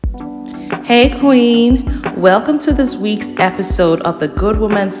Hey, Queen. Welcome to this week's episode of the Good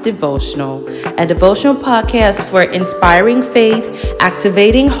Woman's Devotional, a devotional podcast for inspiring faith,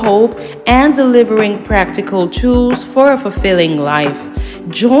 activating hope, and delivering practical tools for a fulfilling life.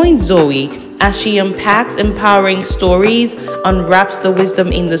 Join Zoe as she unpacks empowering stories, unwraps the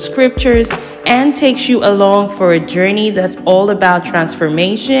wisdom in the scriptures, and takes you along for a journey that's all about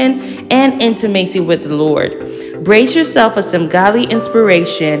transformation and intimacy with the Lord. Brace yourself for some godly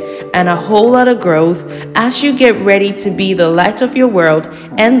inspiration and a whole lot of growth as you get ready to be the light of your world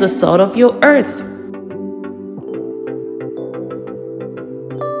and the salt of your earth.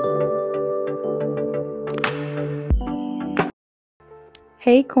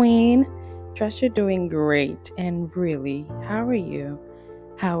 Hey, Queen. Trust you're doing great. And really, how are you?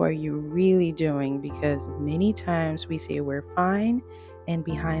 How are you really doing? Because many times we say we're fine, and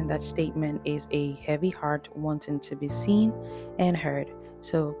behind that statement is a heavy heart wanting to be seen and heard.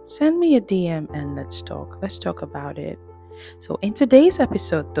 So send me a DM and let's talk. Let's talk about it. So in today's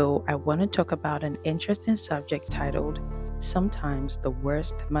episode, though, I want to talk about an interesting subject titled, Sometimes the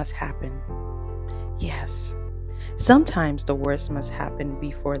Worst Must Happen. Yes. Sometimes the worst must happen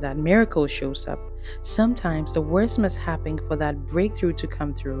before that miracle shows up. Sometimes the worst must happen for that breakthrough to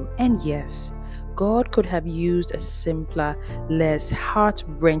come through. And yes, God could have used a simpler, less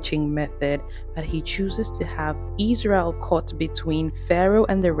heart-wrenching method, but He chooses to have Israel caught between Pharaoh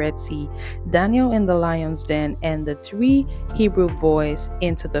and the Red Sea, Daniel in the lion's den, and the 3 Hebrew boys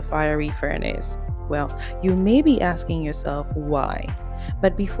into the fiery furnace. Well, you may be asking yourself why.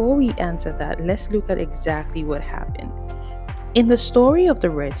 But before we answer that, let's look at exactly what happened. In the story of the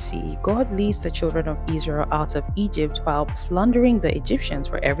Red Sea, God leads the children of Israel out of Egypt while plundering the Egyptians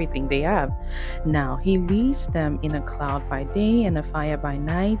for everything they have. Now, He leads them in a cloud by day and a fire by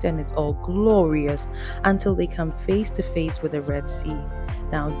night, and it's all glorious until they come face to face with the Red Sea.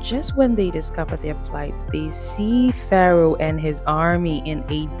 Now, just when they discover their plight, they see Pharaoh and his army in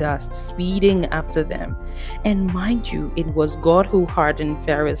a dust speeding after them. And mind you, it was God who hardened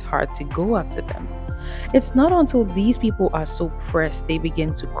Pharaoh's heart to go after them. It's not until these people are so pressed they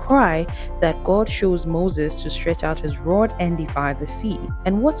begin to cry that God shows Moses to stretch out his rod and divide the sea.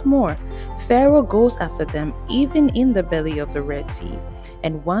 And what's more, Pharaoh goes after them even in the belly of the Red Sea.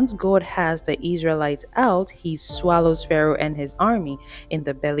 And once God has the Israelites out, He swallows Pharaoh and his army in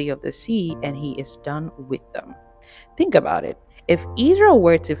the belly of the sea, and He is done with them. Think about it. If Israel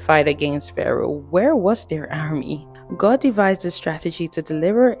were to fight against Pharaoh, where was their army? God devised a strategy to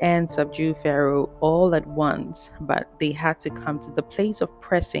deliver and subdue Pharaoh all at once, but they had to come to the place of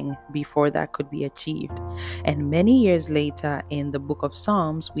pressing before that could be achieved. And many years later, in the book of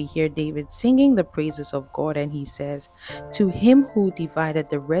Psalms, we hear David singing the praises of God, and he says, "To Him who divided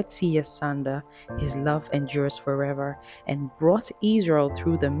the Red Sea asunder, His love endures forever, and brought Israel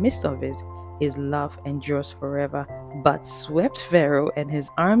through the midst of it, His love endures forever, but swept Pharaoh and his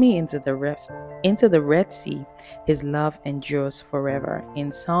army into the Red Sea. His love endures forever."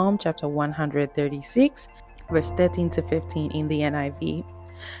 In Psalm chapter 136, verse 13 to 15 in the NIV.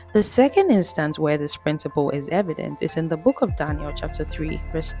 The second instance where this principle is evident is in the book of Daniel chapter 3,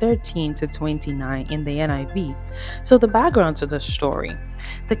 verse 13 to 29 in the NIV. So the background to the story.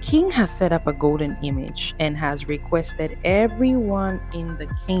 The king has set up a golden image and has requested everyone in the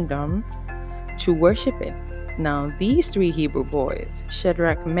kingdom to worship it. Now, these 3 Hebrew boys,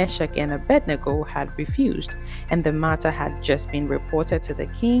 Shadrach, Meshach, and Abednego, had refused, and the matter had just been reported to the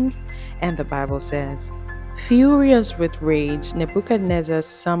king, and the Bible says, "Furious with rage, Nebuchadnezzar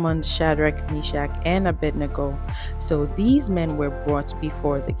summoned Shadrach, Meshach, and Abednego. So these men were brought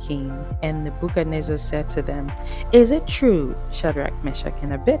before the king, and Nebuchadnezzar said to them, 'Is it true, Shadrach, Meshach,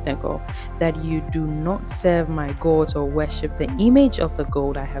 and Abednego, that you do not serve my gods or worship the image of the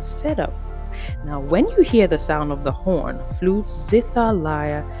gold I have set up? Now, when you hear the sound of the horn, flute, zither,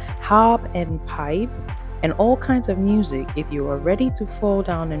 lyre, harp, and pipe, and all kinds of music, if you are ready to fall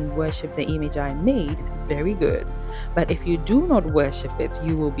down and worship the image I made, very good. But if you do not worship it,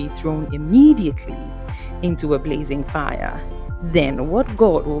 you will be thrown immediately into a blazing fire. Then what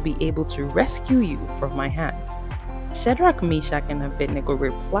God will be able to rescue you from my hand?' Shadrach, Meshach, and Abednego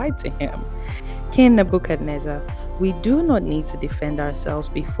replied to him, 'King Nebuchadnezzar, we do not need to defend ourselves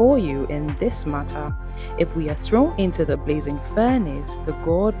before you in this matter. If we are thrown into the blazing furnace, the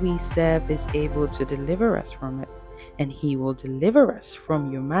God we serve is able to deliver us from it, and He will deliver us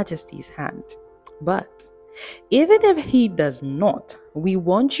from your majesty's hand. But even if He does not, we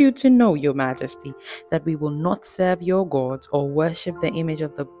want you to know, your majesty, that we will not serve your gods or worship the image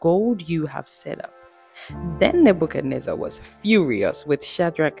of the gold you have set up.' Then Nebuchadnezzar was furious with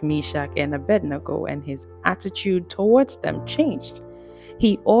Shadrach, Meshach, and Abednego, and his attitude towards them changed.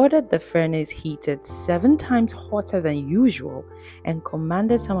 He ordered the furnace heated 7 times hotter than usual and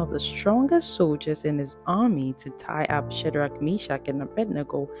commanded some of the strongest soldiers in his army to tie up Shadrach, Meshach, and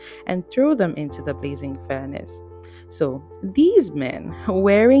Abednego and throw them into the blazing furnace. So these men,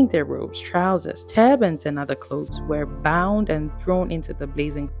 wearing their robes, trousers, turbans, and other clothes, were bound and thrown into the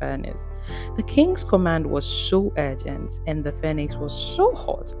blazing furnace. The king's command was so urgent, and the furnace was so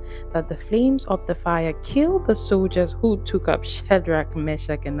hot that the flames of the fire killed the soldiers who took up Shadrach,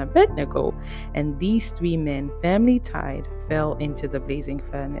 Meshach, and Abednego, and these 3 men, firmly tied, fell into the blazing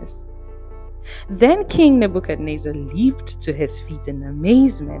furnace. Then King Nebuchadnezzar leaped to his feet in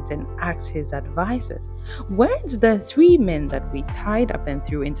amazement and asked his advisers, "Where's the 3 men that we tied up and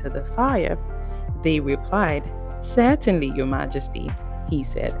threw into the fire?" They replied, "Certainly, Your Majesty." He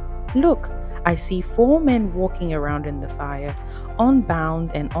said, "Look, I see 4 men walking around in the fire, unbound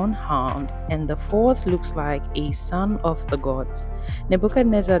and unharmed, and the 4th looks like a son of the gods."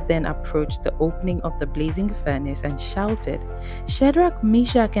 Nebuchadnezzar then approached the opening of the blazing furnace and shouted, "Shadrach,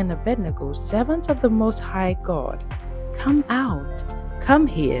 Meshach, and Abednego, servants of the Most High God, come out, come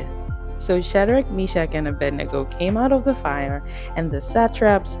here." So Shadrach, Meshach, and Abednego came out of the fire, and the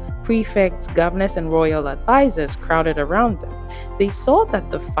satraps, prefects, governors, and royal advisers crowded around them. They saw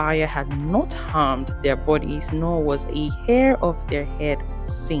that the fire had not harmed their bodies, nor was a hair of their head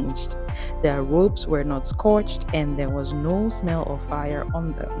singed. Their robes were not scorched, and there was no smell of fire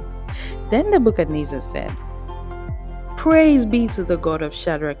on them. Then Nebuchadnezzar said, "Praise be to the God of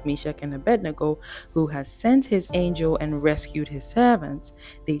Shadrach, Meshach, and Abednego, who has sent his angel and rescued his servants.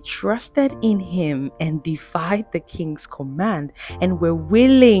 They trusted in him and defied the king's command and were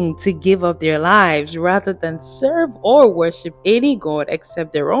willing to give up their lives rather than serve or worship any god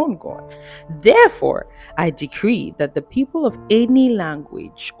except their own God. Therefore, I decree that the people of any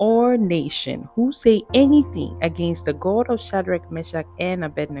language or nation who say anything against the God of Shadrach, Meshach, and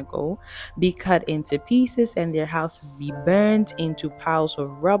Abednego be cut into pieces and their houses be burned into piles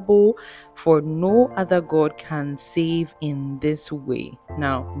of rubble, for no other God can save in this way."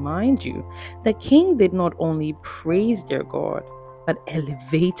 Now, mind you, the king did not only praise their God, but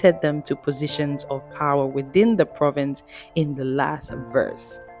elevated them to positions of power within the province in the last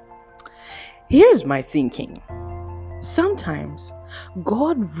verse. Here's my thinking. Sometimes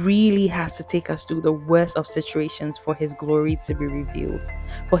God really has to take us through the worst of situations for his glory to be revealed,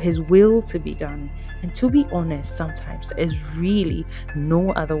 for his will to be done. And to be honest, sometimes there's really no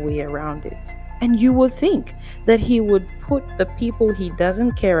other way around it. And you would think that he would put the people he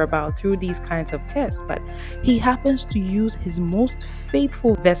doesn't care about through these kinds of tests, but he happens to use his most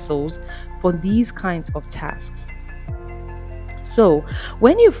faithful vessels for these kinds of tasks. So,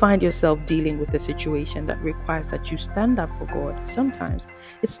 when you find yourself dealing with a situation that requires that you stand up for God, sometimes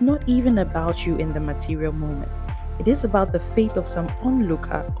it's not even about you in the material moment. It is about the faith of some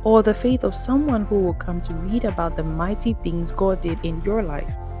onlooker or the faith of someone who will come to read about the mighty things God did in your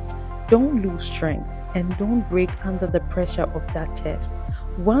life. Don't lose strength and don't break under the pressure of that test.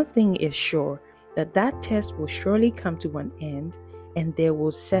 One thing is sure, that test will surely come to an end and there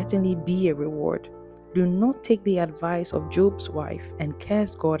will certainly be a reward. Do not take the advice of Job's wife and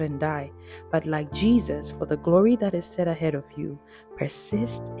curse God and die, but like Jesus, for the glory that is set ahead of you,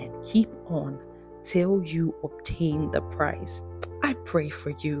 persist and keep on till you obtain the prize. I pray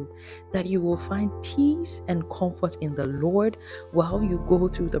for you that you will find peace and comfort in the Lord while you go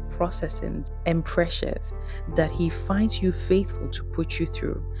through the processings and pressures that he finds you faithful to put you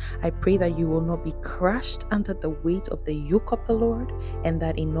through. I pray that you will not be crushed under the weight of the yoke of the Lord, and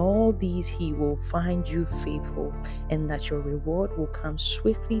that in all these he will find you faithful, and that your reward will come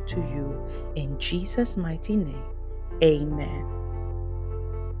swiftly to you. In Jesus' mighty name, amen.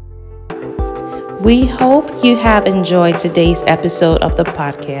 We hope you have enjoyed today's episode of the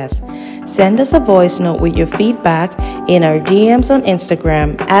podcast. Send us a voice note with your feedback in our DMs on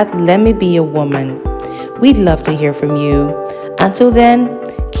Instagram at LetMeBeAWoman. We'd love to hear from you. Until then,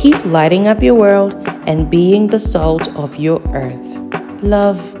 keep lighting up your world and being the salt of your earth.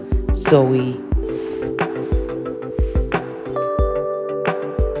 Love, Zoe.